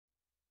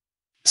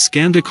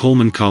Scandic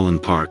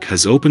Holmenkollen Park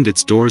has opened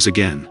its doors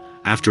again,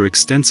 after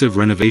extensive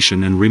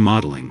renovation and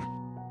remodeling.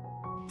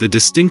 The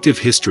distinctive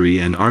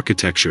history and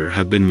architecture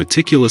have been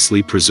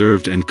meticulously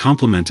preserved and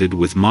complemented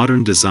with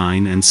modern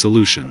design and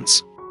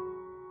solutions.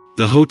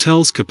 The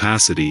hotel's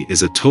capacity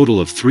is a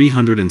total of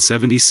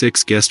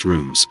 376 guest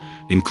rooms,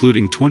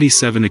 including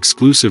 27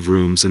 exclusive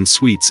rooms and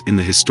suites in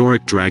the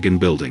historic Dragon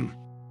building.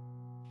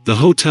 The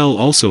hotel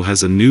also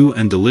has a new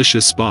and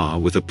delicious spa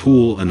with a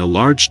pool and a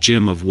large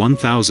gym of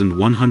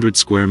 1,100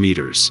 square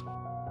meters.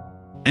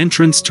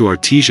 Entrance to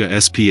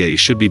Artesia SPA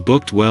should be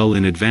booked well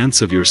in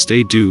advance of your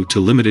stay due to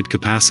limited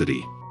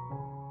capacity.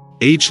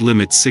 Age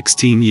limit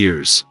 16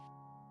 years.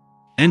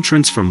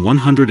 Entrance from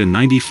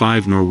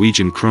 195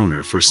 Norwegian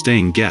kroner for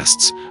staying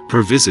guests,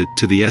 per visit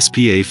to the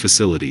SPA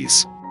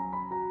facilities.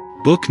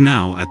 Book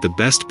now at the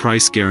best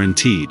price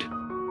guaranteed.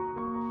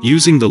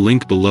 Using the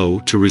link below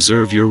to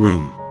reserve your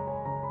room.